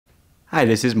Hi,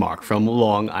 this is Mark from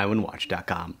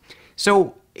LongIslandWatch.com.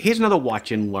 So here's another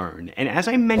watch and learn. And as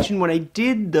I mentioned when I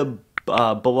did the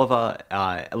Bulova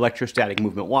electrostatic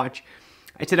movement watch,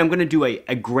 I said I'm going to do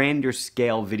a grander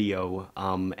scale video.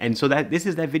 And so this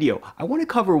is that video. I want to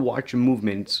cover watch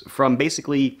movements from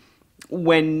basically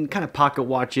when kind of pocket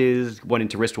watches went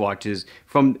into wristwatches,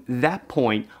 from that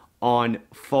point on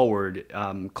forward,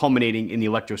 culminating in the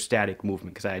electrostatic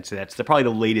movement, because I'd say that's probably the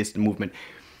latest movement.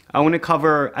 I want to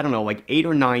cover, I don't know, like 8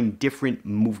 or 9 different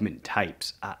movement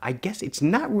types. I guess it's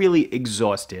not really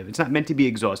exhaustive. It's not meant to be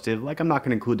exhaustive. Like, I'm not going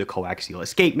to include the coaxial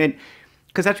escapement,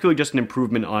 because that's really just an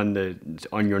improvement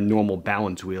on your normal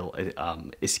balance wheel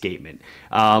escapement.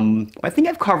 I think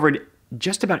I've covered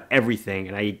just about everything,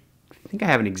 and I think I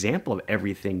have an example of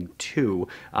everything too.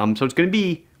 So it's going to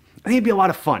be, I think it'd be a lot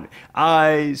of fun.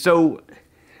 So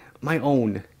my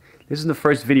own, this is the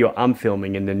first video I'm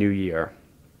filming in the new year.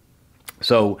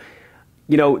 So,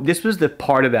 you know, this was the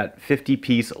part of that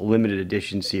 50-piece limited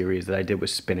edition series that I did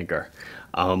with Spinnaker.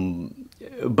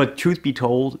 But truth be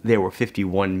told, there were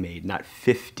 51 made, not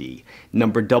 50.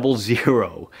 Number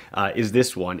 00 is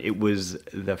this one. It was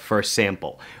the first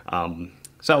sample.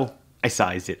 So I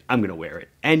sized it. I'm going to wear it.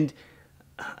 And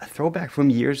a throwback from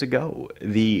years ago,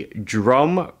 the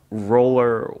drum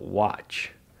roller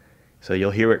watch. So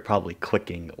you'll hear it probably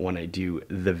clicking when I do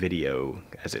the video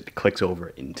as it clicks over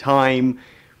in time.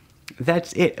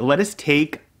 That's it. Let us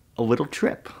take a little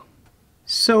trip.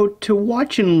 So to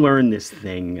watch and learn this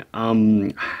thing, I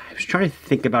was trying to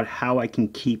think about how I can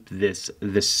keep this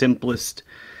the simplest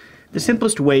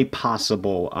way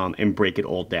possible and break it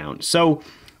all down. So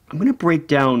I'm going to break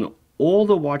down all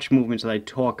the watch movements that I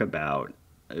talk about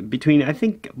between, I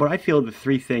think, what I feel are the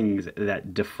 3 things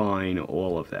that define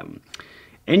all of them.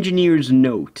 Engineers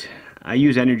note, I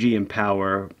use energy and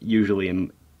power usually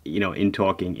in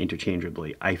talking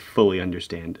interchangeably. I fully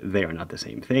understand they are not the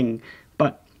same thing,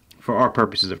 but for our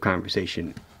purposes of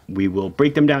conversation, we will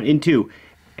break them down into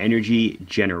energy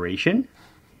generation,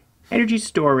 energy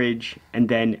storage, and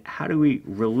then how do we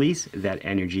release that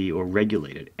energy or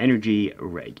regulate it? Energy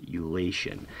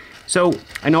regulation. So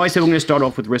I know I said we're going to start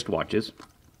off with wristwatches.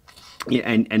 Yeah,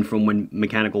 and from when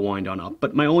mechanical wind on up.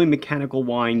 But my only mechanical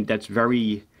wind that's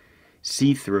very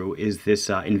see-through is this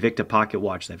Invicta pocket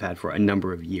watch that I've had for a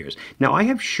number of years. Now, I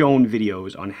have shown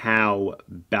videos on how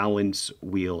balance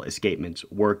wheel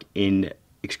escapements work in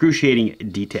excruciating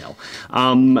detail.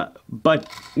 But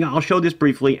you know, I'll show this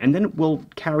briefly, and then we'll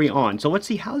carry on. So let's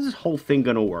see, how's this whole thing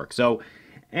going to work? So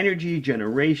energy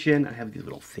generation, I have these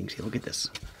little things here. Look at this.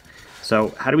 So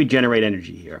how do we generate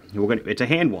energy here? It's a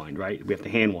hand wind, right? We have to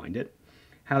hand wind it.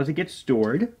 How does it get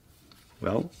stored?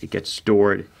 Well, it gets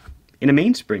stored in a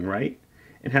mainspring, right?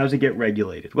 And how does it get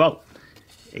regulated? Well,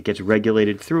 it gets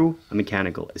regulated through a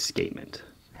mechanical escapement.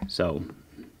 So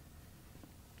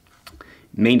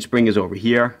mainspring is over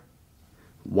here.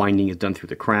 Winding is done through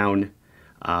the crown.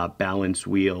 Balance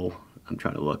wheel, I'm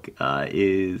trying to look,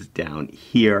 is down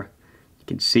here. You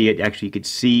can see it. Actually, you could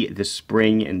see the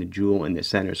spring and the jewel in the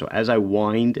center. So as I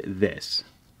wind this,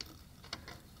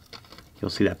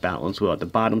 you'll see that balance wheel at the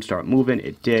bottom start moving.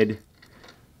 It did.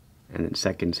 And then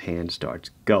second's hand starts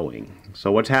going.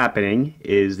 So what's happening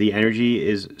is the energy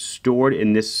is stored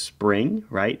in this spring,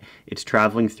 right? It's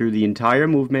traveling through the entire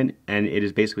movement, and it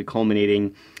is basically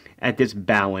culminating at this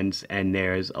balance. And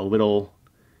there's a little,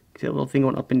 see a little thing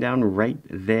going up and down right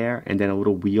there, and then a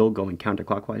little wheel going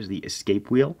counterclockwise, the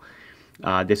escape wheel.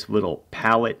 This little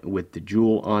pallet with the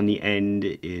jewel on the end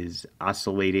is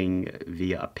oscillating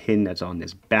via a pin that's on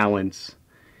this balance.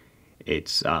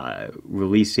 It's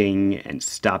releasing and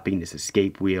stopping this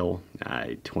escape wheel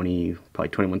probably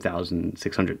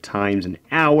 21,600 times an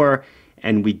hour,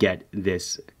 and we get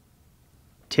this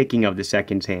ticking of the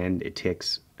second's hand. It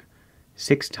ticks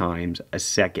 6 times a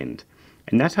second,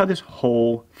 and that's how this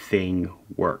whole thing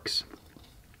works.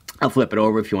 I'll flip it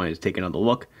over if you want to take another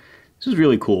look. This is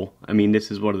really cool. I mean, this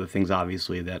is one of the things,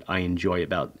 obviously, that I enjoy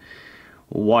about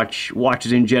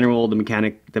watches in general, the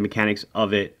mechanics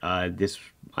of it. This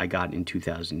I got in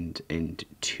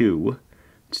 2002.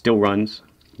 It still runs,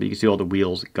 but you can see all the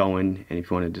wheels going. And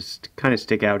if you want to just kind of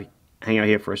hang out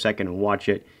here for a second and watch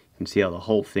it, you can see how the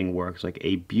whole thing works, like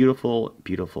a beautiful,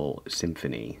 beautiful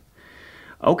symphony.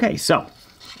 Okay, so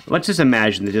let's just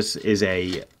imagine that this is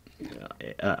a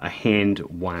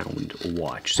hand-wound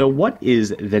watch. So what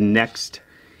is the next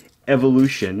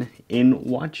evolution in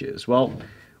watches? Well,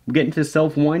 we're getting to the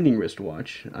self-winding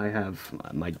wristwatch. I have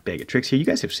my bag of tricks here. You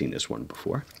guys have seen this one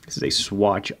before. This is a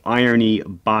Swatch Irony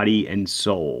Body and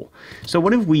Soul. So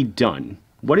what have we done?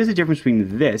 What is the difference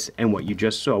between this and what you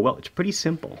just saw? Well, it's pretty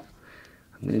simple.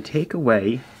 I'm going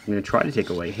to try to take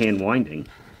away hand winding.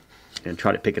 and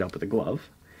try to pick it up with a glove.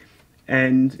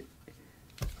 And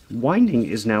winding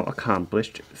is now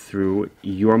accomplished through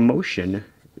your motion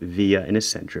via an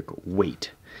eccentric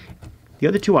weight. The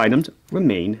other two items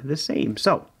remain the same.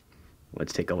 So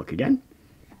let's take a look again.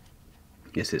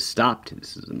 This is stopped.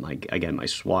 This is again my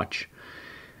swatch,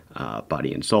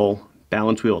 body and soul.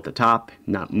 Balance wheel at the top,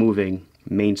 not moving.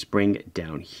 Mainspring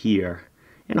down here,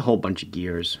 and a whole bunch of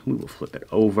gears. We will flip it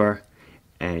over,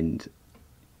 and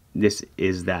this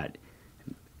is that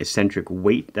eccentric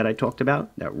weight that I talked about,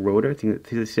 that rotor thing,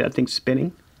 that thing's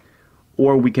spinning.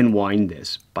 Or we can wind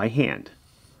this by hand.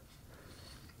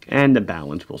 And the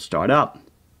balance will start up.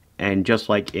 And just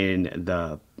like in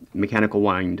the mechanical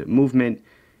wind movement,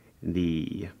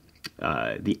 the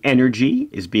energy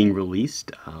is being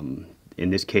released. In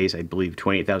this case, I believe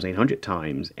 28,800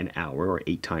 times an hour, or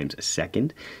 8 times a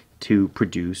second, to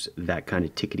produce that kind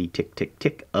of tickety tick tick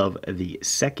tick of the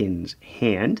seconds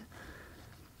hand.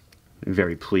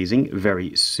 Very pleasing,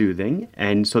 very soothing.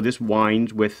 And so this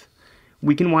winds with,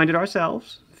 we can wind it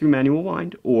ourselves through manual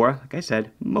wind, or, like I said,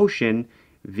 motion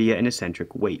via an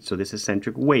eccentric weight. So this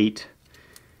eccentric weight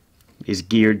is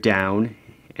geared down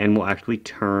and will actually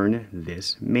turn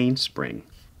this mainspring.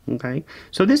 Okay,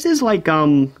 so this is like,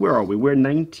 where are we? We're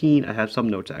 19, I have some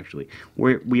notes actually.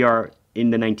 We are in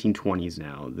the 1920s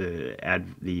now,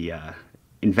 the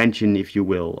invention, if you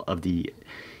will, of the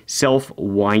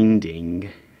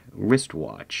self-winding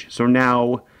wristwatch. So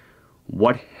now,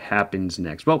 what happens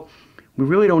next? Well, we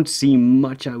really don't see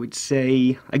much, I would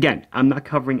say. Again, I'm not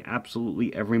covering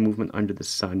absolutely every movement under the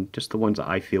sun, just the ones that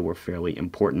I feel were fairly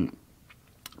important.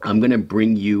 I'm going to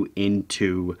bring you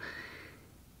into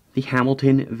the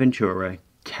Hamilton Ventura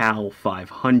Cal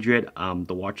 500.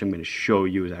 The watch I'm going to show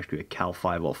you is actually a Cal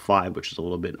 505, which is a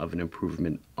little bit of an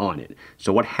improvement on it.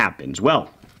 So what happens? Well,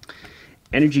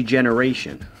 energy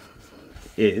generation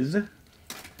is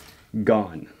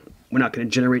gone. We're not going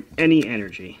to generate any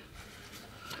energy.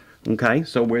 Okay,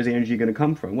 so where's the energy going to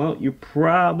come from? Well, you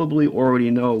probably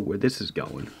already know where this is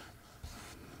going.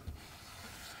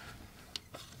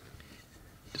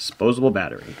 Disposable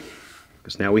battery.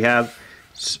 Because now we have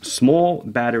small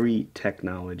battery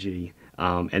technology,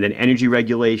 and then energy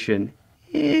regulation,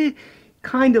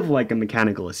 kind of like a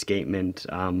mechanical escapement,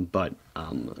 but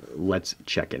let's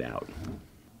check it out.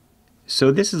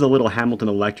 So this is a little Hamilton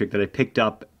Electric that I picked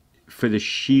up for the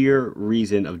sheer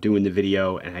reason of doing the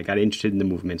video, and I got interested in the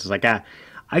movements. It's like, I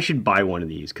should buy one of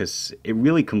these because it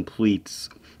really completes.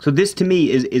 So this to me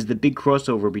is the big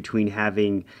crossover between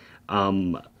having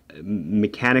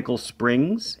mechanical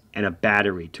springs and a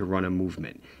battery to run a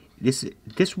movement.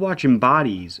 This watch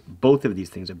embodies both of these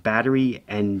things, a battery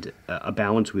and a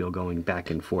balance wheel going back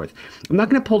and forth. I'm not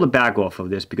going to pull the back off of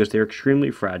this because they're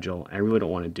extremely fragile. I really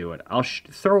don't want to do it. I'll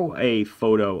throw a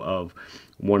photo of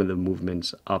one of the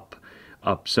movements up.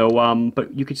 So,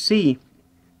 but you could see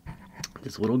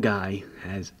this little guy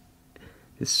has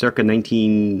this circa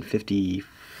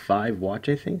 1955 watch,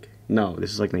 I think. No,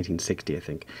 this is like 1960, I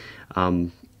think.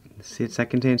 See,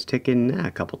 second hand's ticking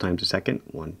a couple times a second.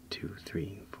 1, 2,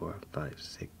 3, 4, 5,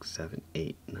 6, 7,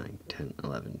 8, 9, 10,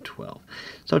 11, 12.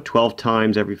 So 12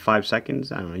 times every 5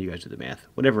 seconds. I don't know, you guys do the math.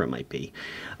 Whatever it might be.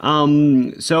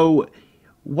 So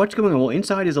what's going on? Well,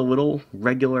 inside is a little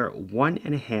regular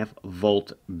 1.5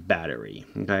 volt battery.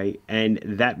 Okay, and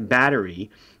that battery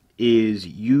is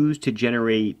used to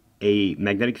generate a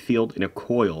magnetic field in a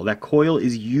coil. That coil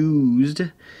is used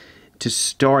to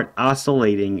start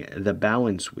oscillating the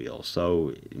balance wheel.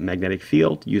 So magnetic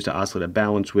field used to oscillate a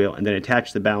balance wheel, and then attached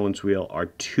to the balance wheel are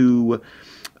 2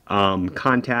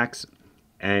 contacts,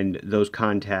 and those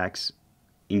contacts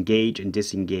engage and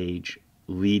disengage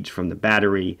leads from the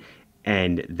battery,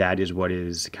 and that is what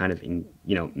is kind of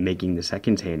making the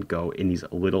seconds hand go in these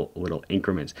little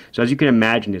increments. So as you can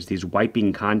imagine, it's these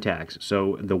wiping contacts,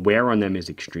 so the wear on them is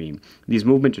extreme. These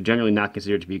movements are generally not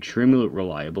considered to be extremely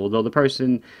reliable, though the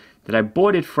person that I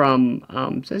bought it from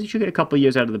says you should get a couple of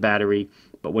years out of the battery,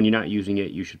 but when you're not using it,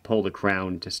 you should pull the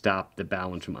crown to stop the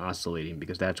balance from oscillating,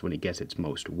 because that's when it gets its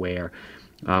most wear.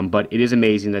 But it is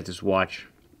amazing that this watch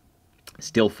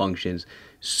still functions.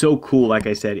 So cool. Like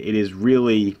I said, it is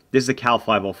really, this is a Cal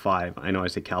 505. I know I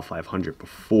said Cal 500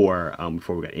 before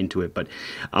we got into it, but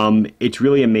it's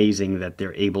really amazing that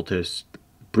they're able to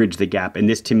bridge the gap. And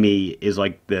this to me is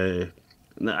like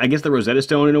I guess the Rosetta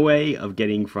Stone in a way of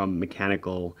getting from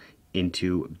mechanical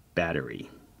into battery.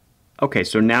 Okay,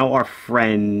 so now our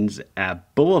friends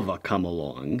at Bulova come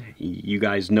along. You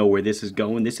guys know where this is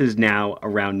going. This is now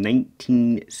around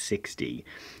 1960.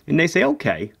 And they say,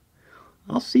 okay,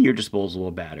 I'll see your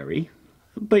disposable battery,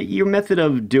 but your method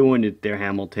of doing it there,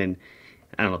 Hamilton,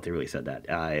 I don't know if they really said that.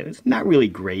 It's not really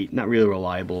great, not really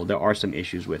reliable. There are some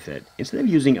issues with it. Instead of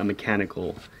using a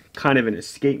mechanical kind of an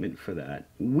escapement for that,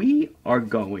 we are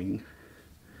going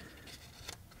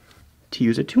to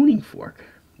use a tuning fork.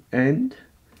 And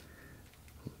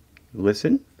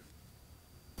listen.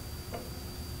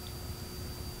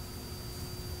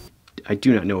 I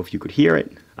do not know if you could hear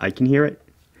it. I can hear it.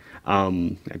 I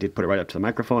did put it right up to the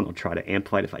microphone. I'll try to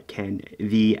amplify it if I can.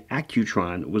 The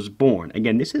accutron was born.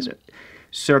 Again, this is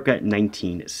circa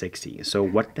 1960. So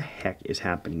what the heck is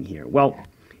happening here? Well,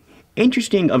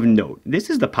 interesting of note, this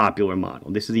is the popular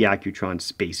model. This is the accutron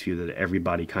space view that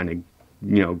everybody kind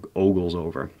of, ogles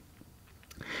over.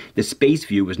 The space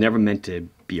view was never meant to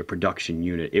be a production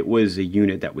unit. It was a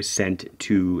unit that was sent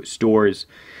to stores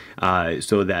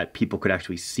so that people could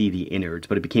actually see the innards.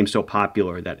 But it became so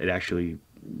popular that it actually,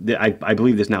 I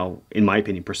believe this now, in my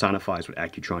opinion, personifies what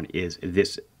accutron is,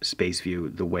 this space view,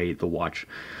 the way the watch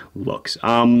looks.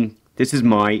 This is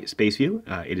my space view.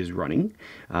 It is running.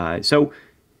 So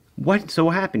what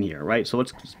happened here, right? So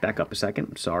let's just back up a second.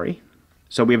 I'm sorry.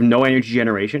 So we have no energy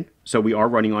generation. So we are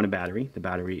running on a battery. The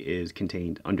battery is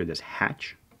contained under this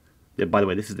hatch. By the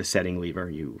way, this is the setting lever.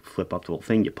 You flip up the little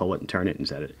thing, you pull it and turn it and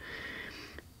set it.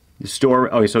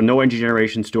 Okay, so no energy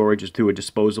generation, storage is through a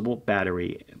disposable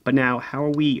battery. But now, how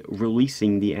are we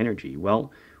releasing the energy?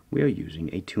 Well, we are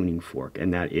using a tuning fork,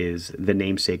 and that is the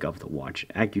namesake of the watch.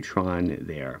 Accutron,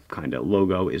 their kind of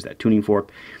logo is that tuning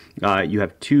fork. You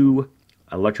have two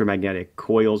electromagnetic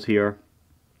coils here.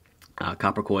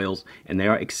 Copper coils, and they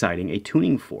are exciting a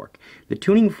tuning fork. The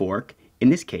tuning fork,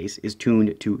 in this case, is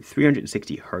tuned to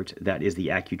 360 hertz. That is the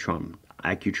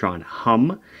accutron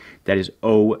hum. That is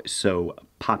oh so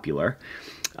popular.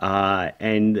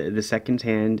 And the second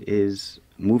hand is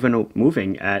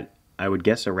moving at, I would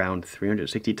guess, around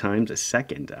 360 times a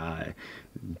second.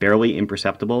 Barely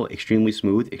imperceptible, extremely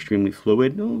smooth, extremely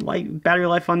fluid. Battery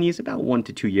life on these about 1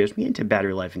 to 2 years. We get into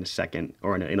battery life in a second,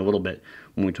 or in a little bit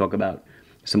when we talk about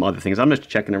some other things. I'm just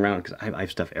checking around because I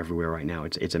have stuff everywhere right now.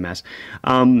 It's a mess.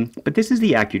 But this is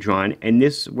the accutron, and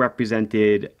this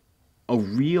represented a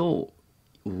real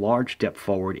large step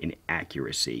forward in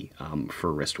accuracy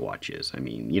for wristwatches. I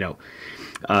mean,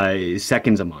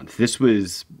 seconds a month. This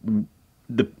was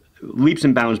the leaps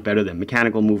and bounds better than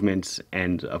mechanical movements,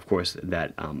 and of course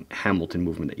that Hamilton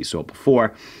movement that you saw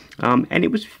before. And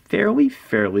it was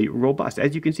fairly robust.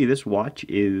 As you can see, this watch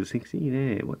is 60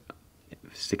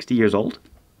 years old,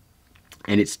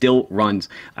 and it still runs.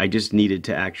 I just needed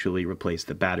to actually replace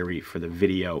the battery for the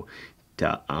video,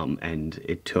 and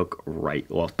it took right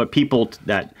off. But people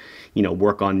that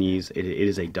work on these, it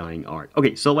is a dying art.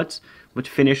 Okay, so let's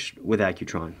finish with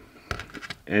accutron,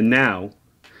 and now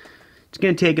it's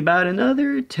going to take about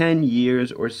another 10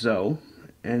 years or so.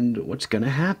 And what's going to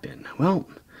happen? Well,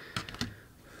 I'm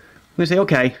going to say,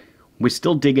 okay, we're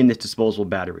still digging this disposable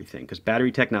battery thing because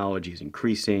battery technology is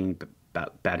increasing,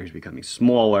 batteries becoming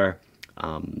smaller.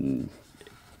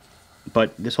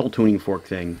 But this whole tuning fork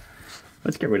thing,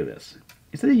 let's get rid of this.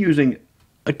 Instead of using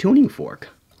a tuning fork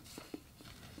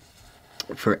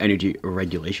for energy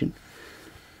regulation,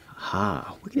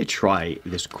 we're going to try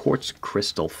this quartz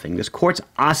crystal thing, this quartz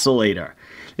oscillator.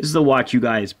 This is the watch, you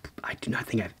guys, I do not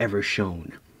think I've ever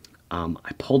shown.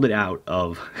 I pulled it out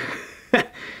of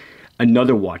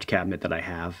another watch cabinet that I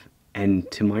have,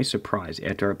 and to my surprise,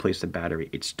 after I replaced the battery,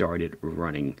 it started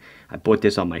running. I bought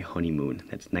this on my honeymoon.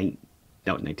 That's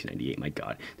 1998, my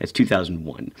God. That's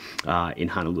 2001 in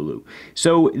Honolulu.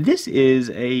 So this is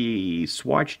a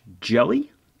Swatch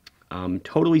Jelly,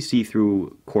 totally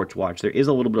see-through quartz watch. There is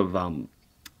a little bit of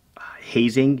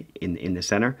hazing in the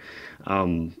center,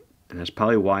 and that's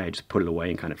probably why I just put it away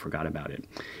and kind of forgot about it.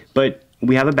 But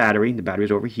we have a battery. The battery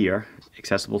is over here,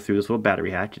 accessible through this little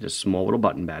battery hatch. It's a small little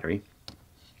button battery.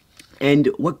 And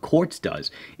what quartz does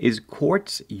is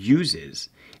quartz uses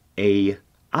a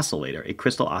oscillator, a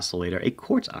crystal oscillator, a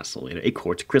quartz oscillator, a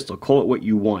quartz crystal. Call it what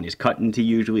you want. It's cut into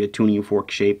usually a tuning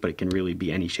fork shape, but it can really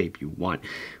be any shape you want.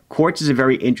 Quartz is a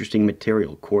very interesting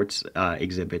material. Quartz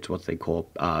exhibits what they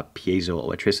call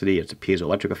piezoelectricity. It's a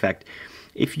piezoelectric effect.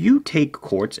 If you take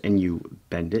quartz and you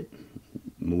bend it,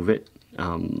 move it,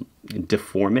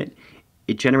 deform it,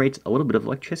 it generates a little bit of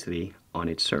electricity on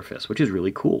its surface, which is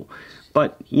really cool.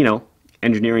 But,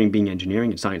 engineering being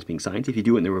engineering and science being science, if you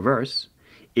do it in the reverse,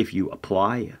 if you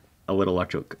apply a little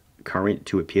electric current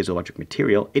to a piezoelectric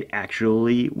material, it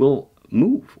actually will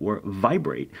move or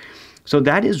vibrate. So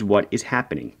that is what is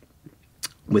happening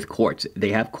with quartz. They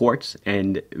have quartz,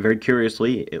 and very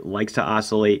curiously, it likes to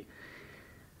oscillate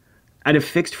at a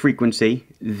fixed frequency.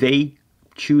 They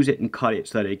choose it and cut it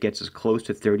so that it gets as close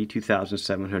to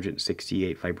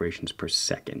 32,768 vibrations per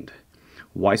second,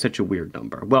 Why such a weird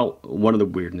number? Well, one of the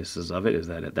weirdnesses of it is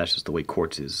that that's just the way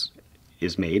quartz is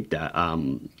made. That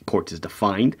quartz is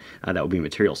defined. That would be a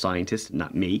material scientist,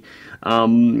 not me.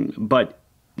 But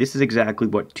this is exactly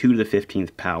what 2 to the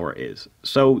 15th power is.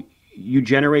 So you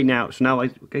generate now. So now,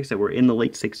 like I said, we're in the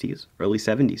late 60s, early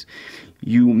 70s.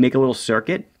 You make a little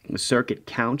circuit. The circuit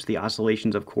counts the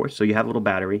oscillations of quartz. So you have a little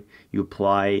battery. You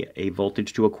apply a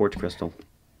voltage to a quartz crystal,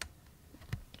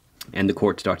 and the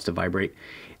quartz starts to vibrate.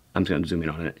 I'm just going to zoom in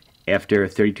on it. After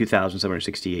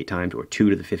 32,768 times, or 2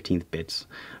 to the 15th bits,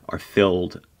 are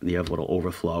filled, you have a little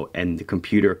overflow, and the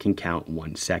computer can count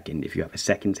 1 second. If you have a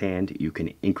seconds hand, you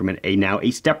can increment now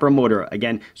a stepper motor.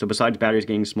 Again, so besides batteries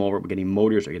getting smaller, we're getting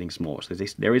motors are getting smaller. So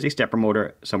there is a stepper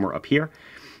motor somewhere up here,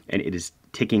 and it is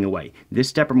ticking away. This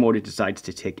stepper motor decides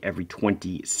to tick every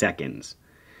 20 seconds.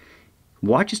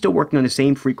 Watch is still working on the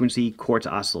same frequency quartz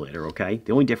oscillator, okay?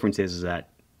 The only difference is that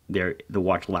the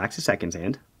watch lacks a seconds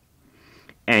hand.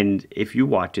 And if you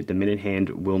watch it, the minute hand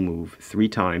will move 3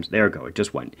 times. There we go, it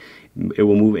just went. It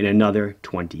will move in another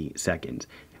 20 seconds.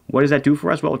 What does that do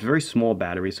for us? Well, it's a very small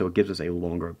battery, so it gives us a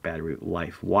longer battery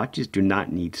life. Watches do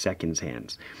not need seconds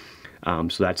hands.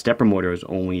 So that stepper motor is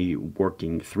only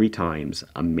working 3 times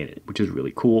a minute, which is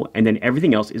really cool. And then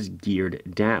everything else is geared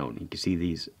down. You can see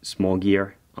these small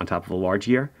gear on top of a large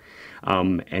gear.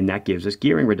 And that gives us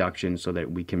gearing reduction so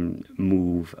that we can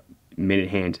move minute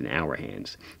hands and hour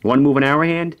hands. You want to move an hour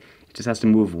hand, it just has to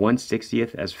move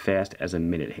 1/60th as fast as a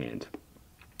minute hand,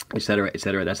 etc.,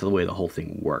 etc. That's the way the whole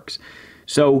thing works.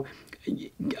 So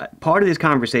part of this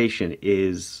conversation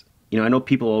is, I know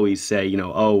people always say,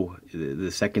 oh, the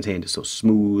seconds hand is so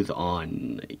smooth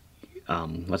on,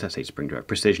 let's not say spring drive,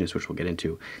 precisionist, which we'll get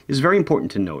into. It's very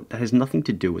important to note that has nothing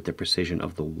to do with the precision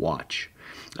of the watch.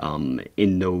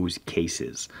 In those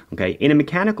cases, okay, in a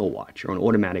mechanical watch or an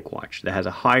automatic watch that has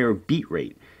a higher beat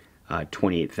rate,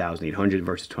 28,800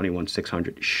 versus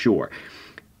 21,600, sure,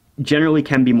 generally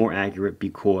can be more accurate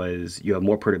because you have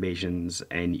more perturbations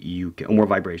and more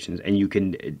vibrations, and you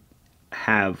can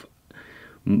have,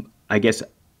 I guess,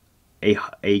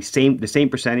 the same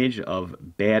percentage of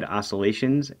bad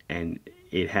oscillations, and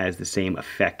it has the same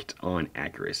effect on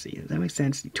accuracy. Does that make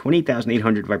sense?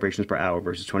 28,800 vibrations per hour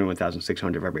versus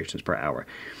 21,600 vibrations per hour.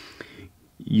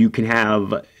 You can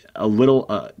have a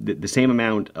little, the same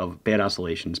amount of bad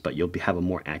oscillations, but you'll have a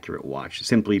more accurate watch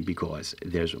simply because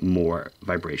there's more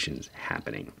vibrations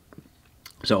happening.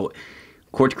 So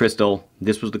quartz crystal,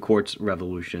 this was the quartz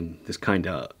revolution. This kind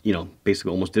of,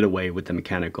 basically almost did away with the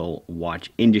mechanical watch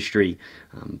industry.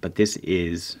 But this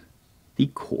is the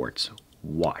quartz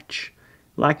watch.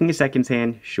 Lacking a seconds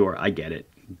hand, sure, I get it.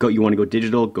 You want to go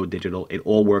digital, go digital. It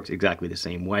all works exactly the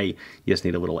same way. You just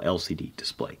need a little LCD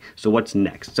display. So what's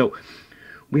next? So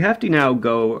we have to now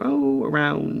go,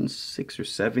 around 6 or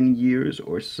 7 years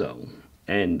or so.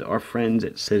 And our friends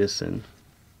at Citizen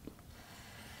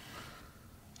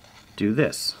do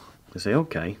this. They say,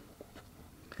 okay,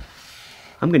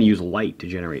 I'm going to use light to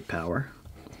generate power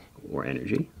or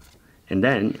energy. And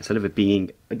then, instead of it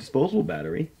being a disposable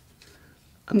battery,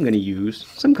 I'm going to use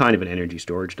some kind of an energy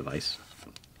storage device.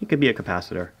 It could be a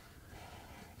capacitor,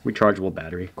 rechargeable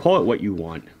battery. Call it what you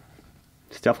want.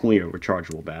 It's definitely a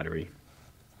rechargeable battery.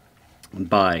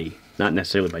 Not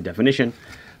necessarily by definition,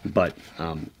 but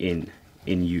in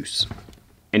use.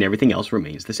 And everything else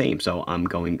remains the same. So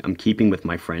I'm keeping with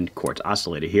my friend quartz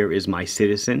oscillator. Here is my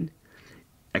Citizen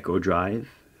Eco Drive,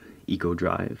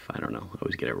 I don't know, I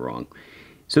always get it wrong.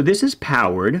 So this is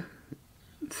powered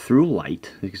through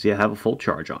light. You can see I have a full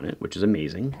charge on it, which is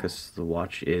amazing because the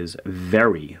watch is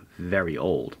very, very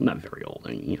old. Not very old,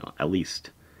 at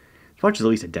least, the watch is at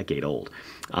least a decade old.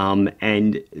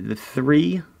 And the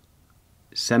 3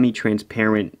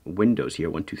 semi-transparent windows here,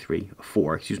 1, 2, 3,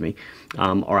 4, excuse me,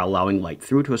 are allowing light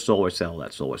through to a solar cell.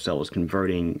 That solar cell is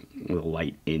converting the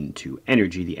light into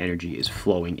energy. The energy is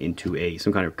flowing into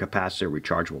some kind of capacitor,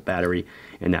 rechargeable battery,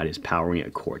 and that is powering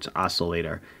a quartz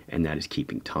oscillator, and that is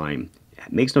keeping time.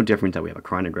 It makes no difference that we have a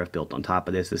chronograph built on top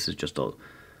of this. This is just a,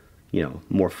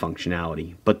 more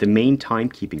functionality. But the main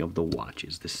timekeeping of the watch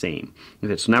is the same.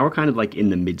 Okay, so now we're kind of like in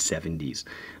the mid-70s.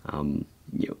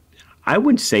 I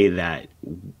would say that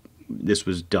this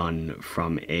was done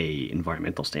from a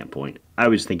environmental standpoint. I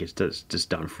always think it's just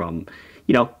done from,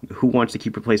 who wants to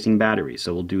keep replacing batteries?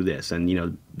 So we'll do this. And,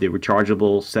 the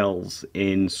rechargeable cells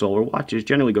in solar watches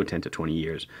generally go 10 to 20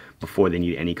 years before they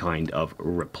need any kind of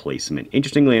replacement.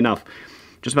 Interestingly enough,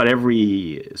 just about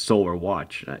every solar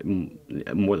watch,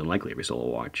 more than likely every solar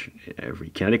watch, every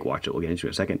kinetic watch that we'll get into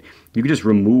in a second, you can just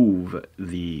remove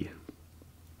the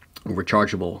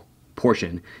rechargeable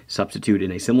portion, substitute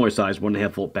in a similar size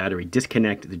 1.5 volt battery,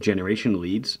 disconnect the generation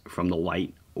leads from the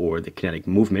light or the kinetic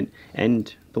movement,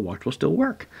 and the watch will still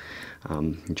work.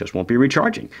 It just won't be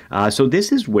recharging. So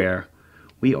this is where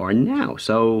we are now.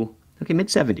 So, okay,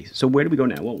 mid-70s. So where do we go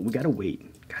now? Well, we got to wait.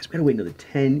 Guys, we got to wait another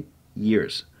 10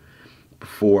 years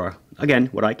before, again,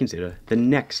 what I consider the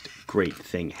next great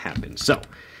thing happens. So,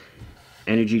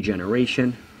 energy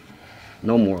generation,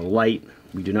 no more light.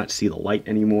 We do not see the light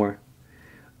anymore.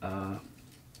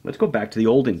 Let's go back to the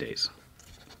olden days.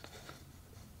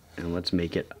 And let's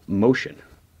make it motion.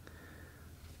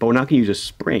 But we're not going to use a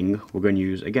spring. We're going to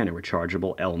use, again, a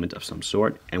rechargeable element of some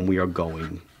sort. And we are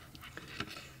going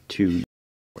to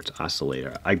quartz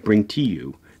oscillator. I bring to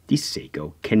you the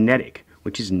Seiko Kinetic,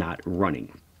 which is not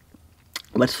running.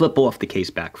 Let's flip off the case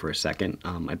back for a second.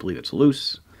 I believe it's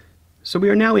loose. So we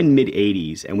are now in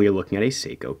mid-80s, and we are looking at a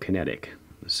Seiko Kinetic.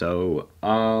 So,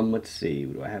 let's see.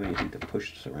 Do I have anything to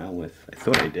push this around with? I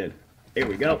thought I did. There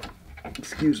we go.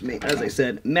 Excuse me. As I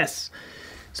said, mess.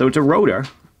 So it's a rotor.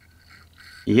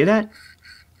 You hear that?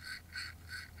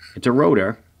 It's a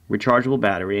rotor, rechargeable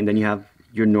battery, and then you have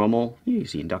your normal, you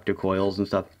see inductor coils and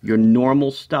stuff, your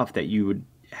normal stuff that you would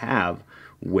have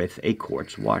with a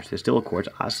quartz watch. There's still a quartz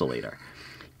oscillator.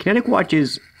 Kinetic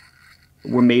watches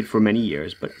were made for many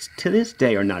years, but to this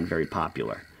day are not very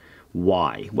popular.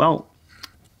 Why? Well,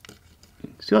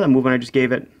 see all that movement I just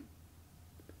gave it?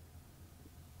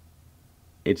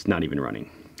 It's not even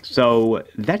running. So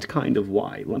that's kind of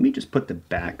why. Let me just put the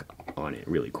back on it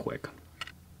really quick.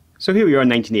 So here we are in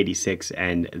 1986,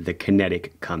 and the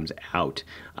Kinetic comes out.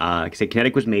 Like I said,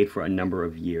 Kinetic was made for a number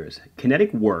of years.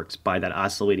 Kinetic works by that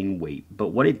oscillating weight, but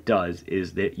what it does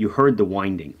is that you heard the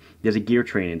winding. There's a gear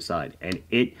train inside, and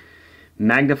it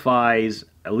magnifies,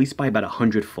 at least by about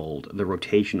 100-fold, the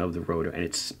rotation of the rotor, and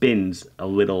it spins a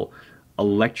little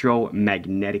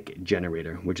electromagnetic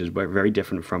generator, which is very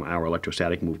different from our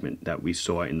electrostatic movement that we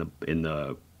saw in the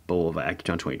Bulova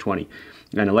Accutron 2020.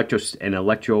 An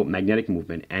electromagnetic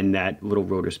movement, and that little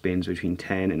rotor spins between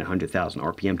 10 and 100,000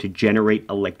 RPM to generate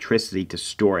electricity to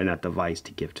store in that device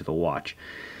to give to the watch.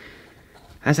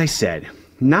 As I said,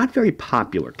 not very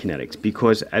popular Kinetics,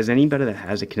 because as anybody that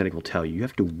has a Kinetic will tell you, you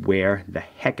have to wear the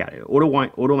heck out of it.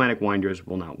 Automatic winders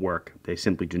will not work. They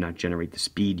simply do not generate the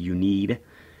speed you need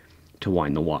to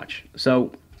wind the watch.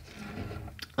 So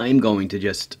I'm going to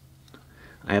just,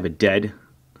 I have a dead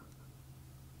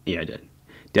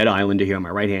Islander here on my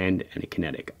right hand and a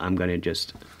Kinetic. I'm going to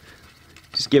just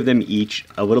give them each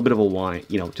a little bit of a wind,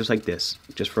 you know, just like this,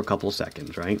 just for a couple of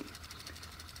seconds, right?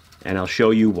 And I'll show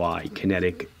you why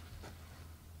Kinetic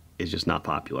is just not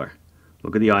popular.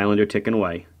 Look at the Islander ticking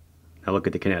away. Now look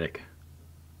at the Kinetic.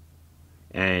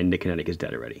 And the Kinetic is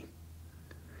dead already.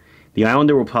 The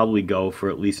Islander will probably go for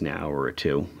at least an hour or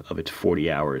two of its 40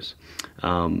 hours.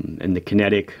 And the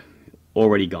Kinetic,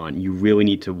 already gone. You really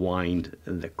need to wind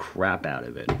the crap out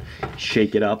of it.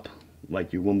 Shake it up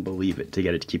like you wouldn't believe it to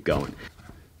get it to keep going.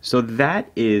 So that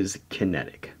is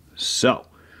Kinetic. So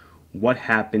what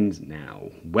happens now?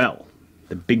 Well,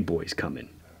 the big boys come in.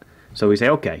 So we say,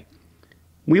 okay,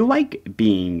 we like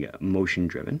being motion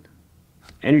driven.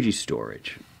 Energy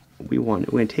storage. We're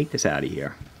going to take this out of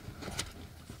here.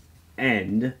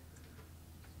 And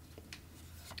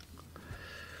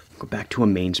go back to a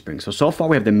mainspring. So far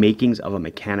we have the makings of a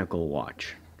mechanical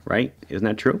watch, right? Isn't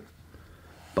that true?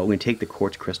 But we're going to take the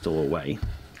quartz crystal away,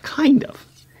 kind of,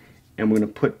 and we're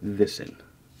going to put this in.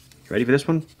 Ready for this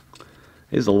one?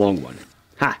 This is a long one.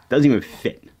 Ha! Doesn't even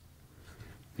fit.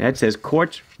 That says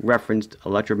quartz referenced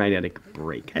electromagnetic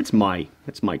brake. That's my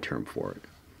term for it.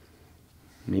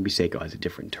 Maybe Seiko has a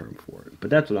different term for it, but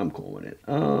that's what I'm calling it.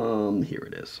 Here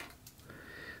it is.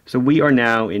 So we are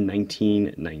now in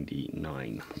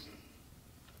 1999.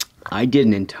 I did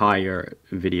an entire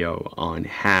video on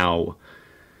how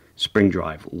spring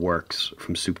drive works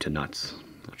from soup to nuts.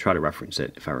 I'll try to reference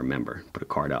it if I remember, put a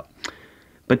card up.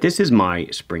 But this is my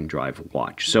spring drive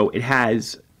watch. So it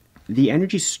has the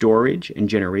energy storage and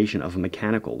generation of a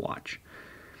mechanical watch,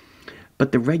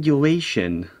 but the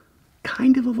regulation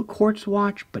kind of a quartz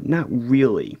watch, but not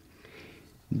really.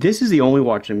 This is the only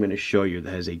watch I'm going to show you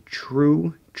that has a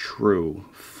true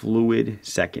fluid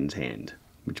seconds hand,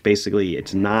 which basically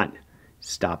it's not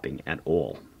stopping at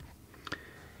all.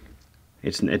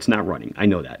 It's not running. I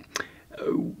know that.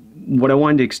 What I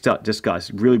wanted to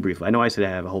discuss really briefly, I know I said I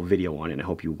have a whole video on it and I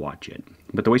hope you watch it,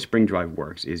 but the way spring drive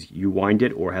works is you wind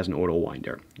it, or has an auto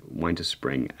winder, winds a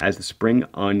spring. As the spring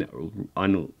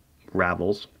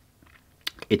unravels,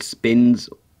 it spins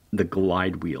the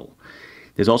glide wheel.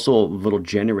 There's also a little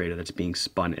generator that's being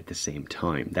spun at the same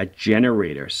time. That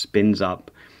generator spins up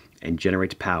and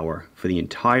generates power for the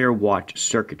entire watch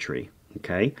circuitry,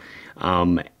 okay?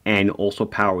 And also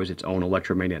powers its own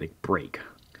electromagnetic brake.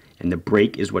 And the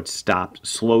brake is what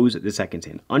slows the seconds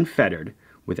hand. Unfettered,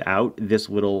 without this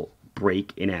little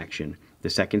brake in action, the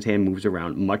seconds hand moves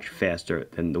around much faster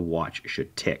than the watch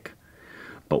should tick.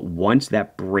 But once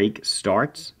that brake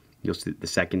starts, you'll see that the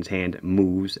seconds hand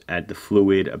moves at the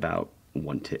fluid about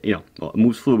well, it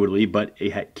moves fluidly, but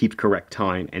it keeps correct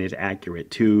time and is accurate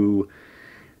to,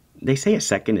 they say, a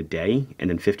second a day and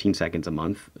then 15 seconds a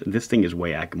month. This thing is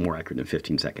way more accurate than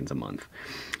 15 seconds a month.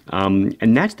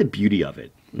 And that's the beauty of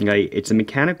it. Okay? It's a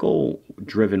mechanical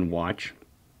driven watch.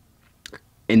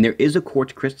 And there is a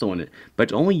quartz crystal in it, but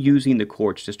it's only using the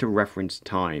quartz just to reference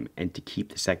time and to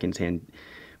keep the seconds hand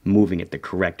moving at the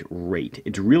correct rate.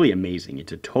 It's really amazing.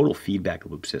 It's a total feedback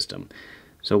loop system.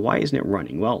 So why isn't it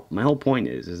running? Well, my whole point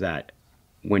is that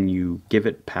when you give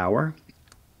it power,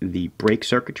 the brake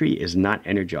circuitry is not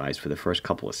energized for the first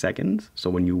couple of seconds. So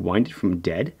when you wind it from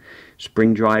dead,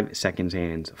 spring drive seconds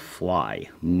hands fly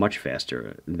much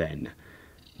faster than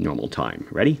normal time.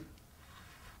 Ready?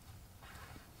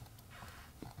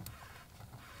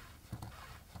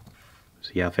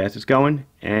 See how fast it's going?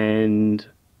 And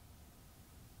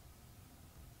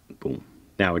boom.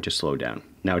 Now it just slowed down.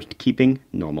 Now it's keeping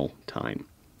normal time.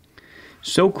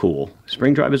 So cool.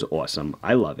 Spring drive is awesome.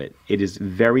 I love it. It is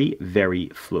very, very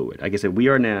fluid. Like I said, we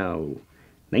are now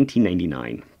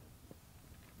 1999.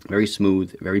 Very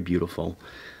smooth, very beautiful.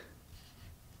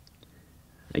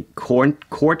 A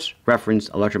quartz reference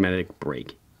electromagnetic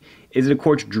brake. Is it a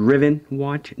quartz driven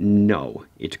watch? No.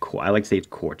 I like to say it's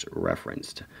quartz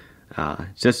referenced.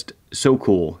 Just so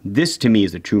cool. This to me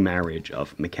is the true marriage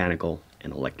of mechanical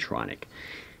and electronic.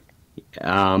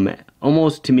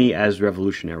 Almost to me as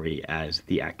revolutionary as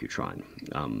the accutron.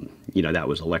 That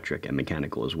was electric and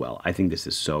mechanical as well. I think this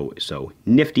is so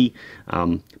nifty.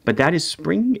 But that is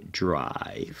spring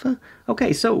drive.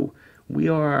 Okay, so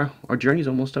our journey's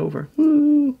almost over.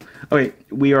 Woo. Okay,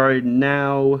 we are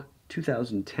now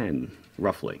 2010,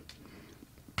 roughly.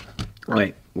 All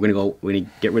right, we're gonna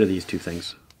get rid of these two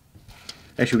things.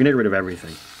 Actually, we're gonna get rid of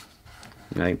everything.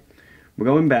 Okay, we're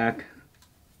going back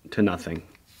to nothing.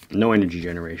 No energy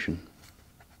generation.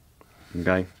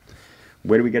 Okay?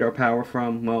 Where do we get our power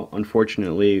from? Well,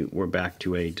 unfortunately, we're back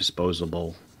to a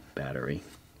disposable battery.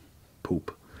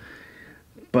 Poop.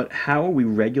 But how are we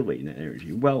regulating that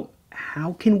energy? Well,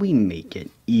 how can we make it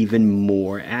even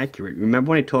more accurate?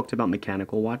 Remember when I talked about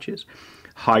mechanical watches?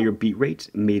 Higher beat rates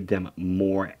made them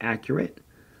more accurate.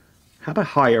 How about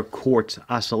higher quartz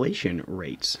oscillation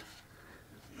rates?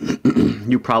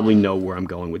 You probably know where I'm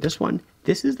going with this one.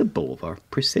 This is the Bulova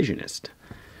Precisionist.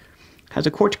 Has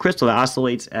a quartz crystal that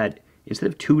oscillates at, instead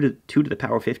of 2 to the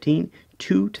power 15,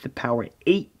 2 to the power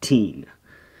 18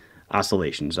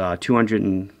 oscillations. 200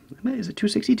 and, is it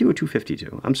 262 or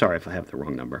 252? I'm sorry if I have the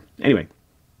wrong number. Anyway,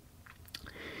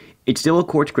 it's still a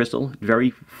quartz crystal,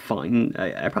 very fine.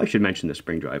 I probably should mention the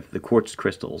spring drive. The quartz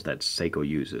crystals that Seiko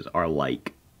uses are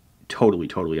like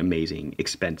totally amazing,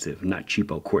 expensive, not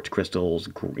cheapo quartz crystals,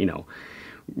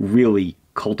 really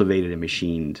cultivated and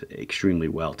machined extremely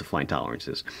well to fine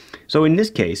tolerances. So in this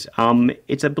case, I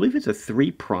believe it's a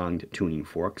 3-pronged tuning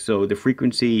fork. So the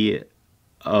frequency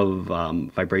of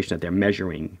vibration that they're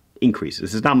measuring increases.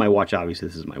 This is not my watch, obviously.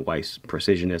 This is my wife's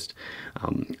Precisionist.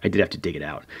 I did have to dig it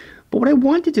out. But what I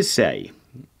wanted to say,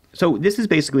 so this is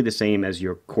basically the same as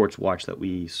your quartz watch that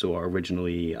we saw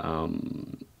originally,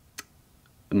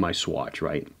 my Swatch,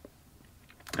 right?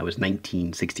 That was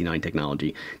 1969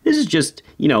 technology. This is just,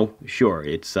 sure,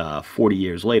 it's 40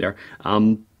 years later,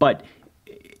 but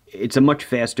it's a much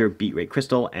faster beat rate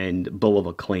crystal, and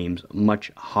Bulova claims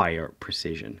much higher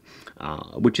precision,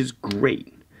 which is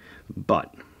great.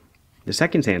 But the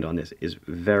seconds hand on this is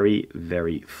very,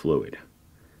 very fluid.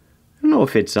 I don't know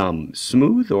if it's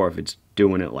smooth or if it's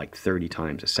doing it like 30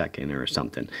 times a second or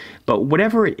something, but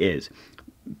whatever it is,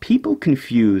 people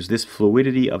confuse this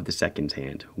fluidity of the seconds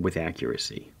hand with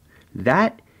accuracy.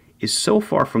 That is so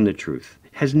far from the truth.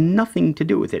 It has nothing to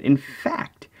do with it. In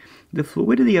fact, the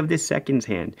fluidity of this seconds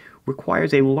hand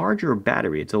requires a larger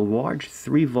battery. It's a large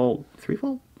 3-volt?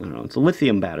 I don't know. It's a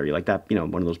lithium battery, like that,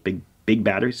 one of those big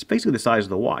batteries. It's basically the size of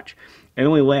the watch. It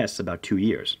only lasts about 2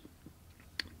 years.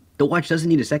 The watch doesn't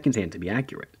need a seconds hand to be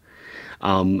accurate.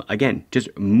 Again,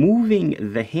 just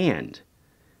moving the hand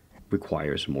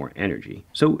requires more energy.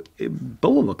 So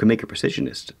Bulova can make a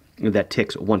Precisionist that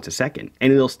ticks once a second,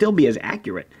 and it'll still be as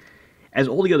accurate as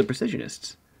all the other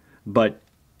Precisionists. But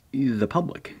the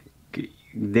public,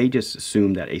 they just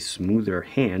assume that a smoother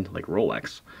hand, like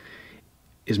Rolex,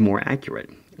 is more accurate.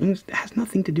 And it has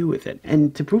nothing to do with it.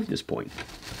 And to prove this point,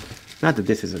 not that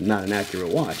this is not an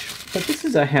accurate watch, but this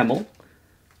is a Hemel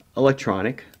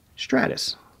electronic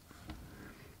Stratus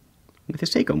with a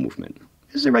Seiko movement.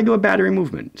 This is a regular battery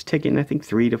movement. It's ticking, I think,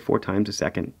 3 to 4 times a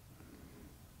second.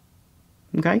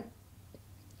 Okay?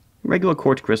 Regular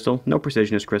quartz crystal, no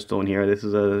precisionist crystal in here. This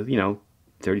is a,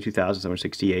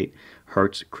 32,768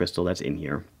 hertz crystal that's in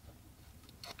here.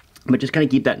 But just kind of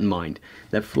keep that in mind.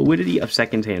 That fluidity of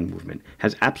second-hand movement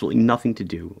has absolutely nothing to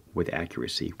do with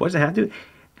accuracy. What does it have to do? It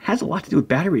has a lot to do with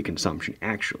battery consumption,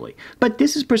 actually. But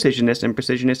this is precisionist, and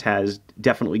precisionist has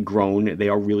definitely grown. They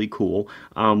are really cool.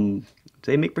 Do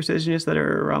they make precisionists that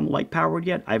are light-powered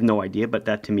yet? I have no idea, but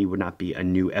that to me would not be a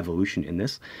new evolution in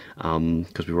this,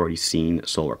 because we've already seen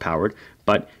solar-powered.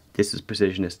 But this is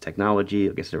precisionist technology,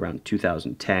 I guess around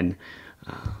 2010.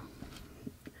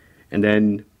 And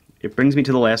then it brings me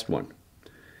to the last one.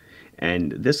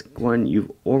 And this one you've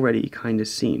already kind of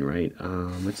seen, right?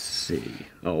 Let's see.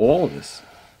 Oh, all of this.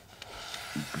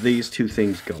 These two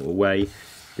things go away.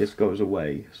 This goes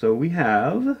away. So we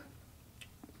have...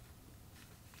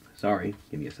 Sorry,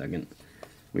 give me a second.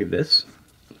 We have this.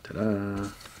 Ta-da.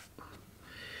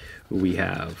 We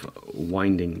have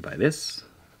winding by this.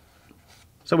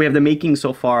 So we have the making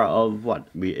so far of what?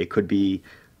 It could be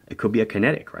a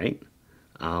kinetic, right?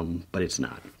 But it's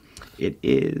not. It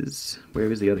is,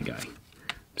 where is the other guy?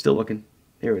 I'm still looking.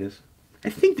 There it is.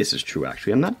 I think this is true,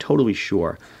 actually. I'm not totally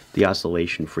sure the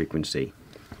oscillation frequency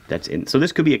that's in. So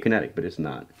this could be a kinetic, but it's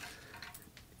not.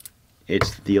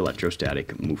 It's the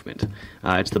electrostatic movement.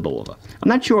 It's the Bulova. I'm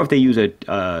not sure if they use a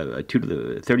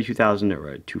 32,000 or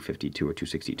a 252 or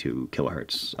 262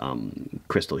 kilohertz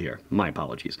crystal here. My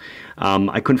apologies.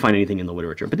 I couldn't find anything in the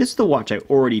literature. But this is the watch I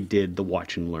already did the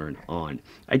watch and learn on.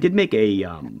 I did make a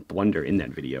blunder in that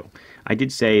video. I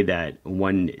did say that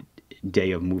 1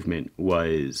 day of movement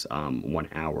was 1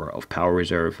 hour of power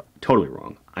reserve. Totally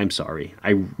wrong. I'm sorry. I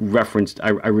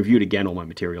reviewed again all my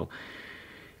material.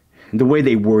 The way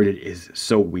they word it is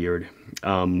so weird,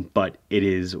 but it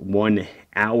is 1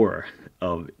 hour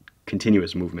of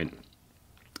continuous movement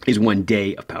is 1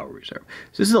 day of power reserve.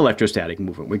 So this is electrostatic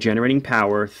movement. We're generating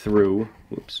power through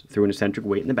an eccentric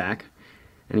weight in the back.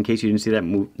 And in case you didn't see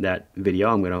that video,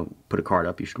 I'm going to put a card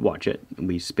up. You should watch it.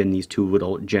 We spin these 2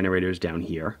 little generators down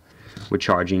here. We're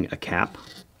charging a cap,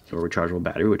 or rechargeable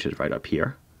battery, which is right up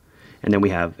here. And then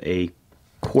we have a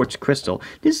quartz crystal.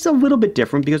 This is a little bit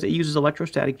different because it uses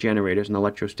electrostatic generators and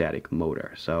electrostatic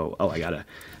motor. So, I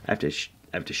have to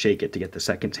shake it to get the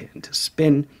second hand to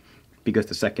spin, because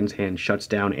the second hand shuts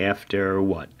down after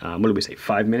what did we say,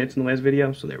 5 minutes in the last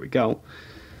video? So there we go.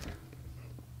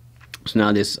 So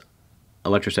now this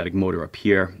electrostatic motor up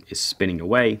here is spinning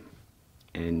away,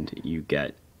 and you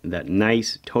get that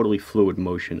nice, totally fluid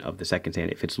motion of the second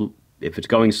hand. If it's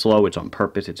going slow, it's on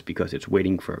purpose. It's because it's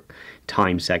waiting for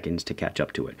time seconds to catch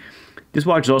up to it. This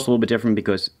watch is also a little bit different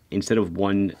because instead of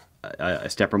a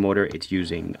stepper motor, it's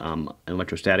using an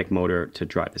electrostatic motor to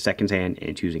drive the second hand, and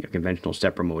it's using a conventional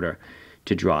stepper motor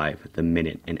to drive the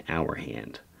minute and hour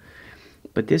hand.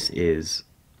 But this is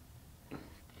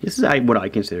what I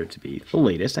consider to be the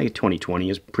latest. I think 2020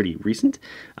 is pretty recent.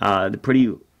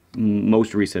 The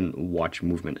most recent watch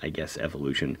movement, I guess,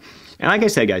 evolution. And like I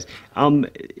said, guys,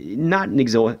 not an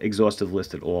exhaustive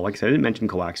list at all. Like I said, I didn't mention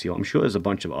coaxial. I'm sure there's a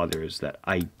bunch of others that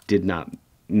I did not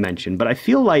mention, but I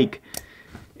feel like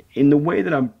in the way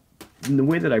that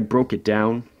I broke it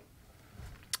down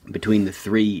between the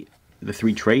three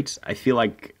traits, I feel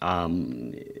like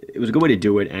it was a good way to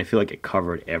do it, and I feel like it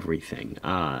covered everything.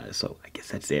 So I guess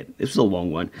that's it. This was a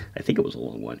long one. I think it was a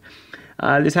long one.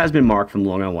 This has been Mark from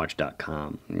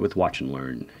longonwatch.com with Watch and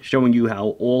Learn, showing you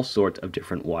how all sorts of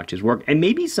different watches work, and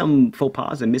maybe some faux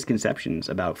pas and misconceptions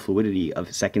about fluidity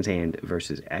of second hand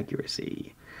versus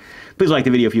accuracy. Please like the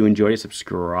video if you enjoyed it.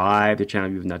 Subscribe to the channel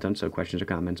if you've not done so. Questions or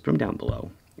comments, put them down below,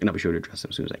 and I'll be sure to address them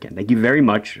as soon as I can. Thank you very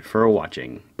much for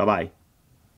watching. Bye-bye.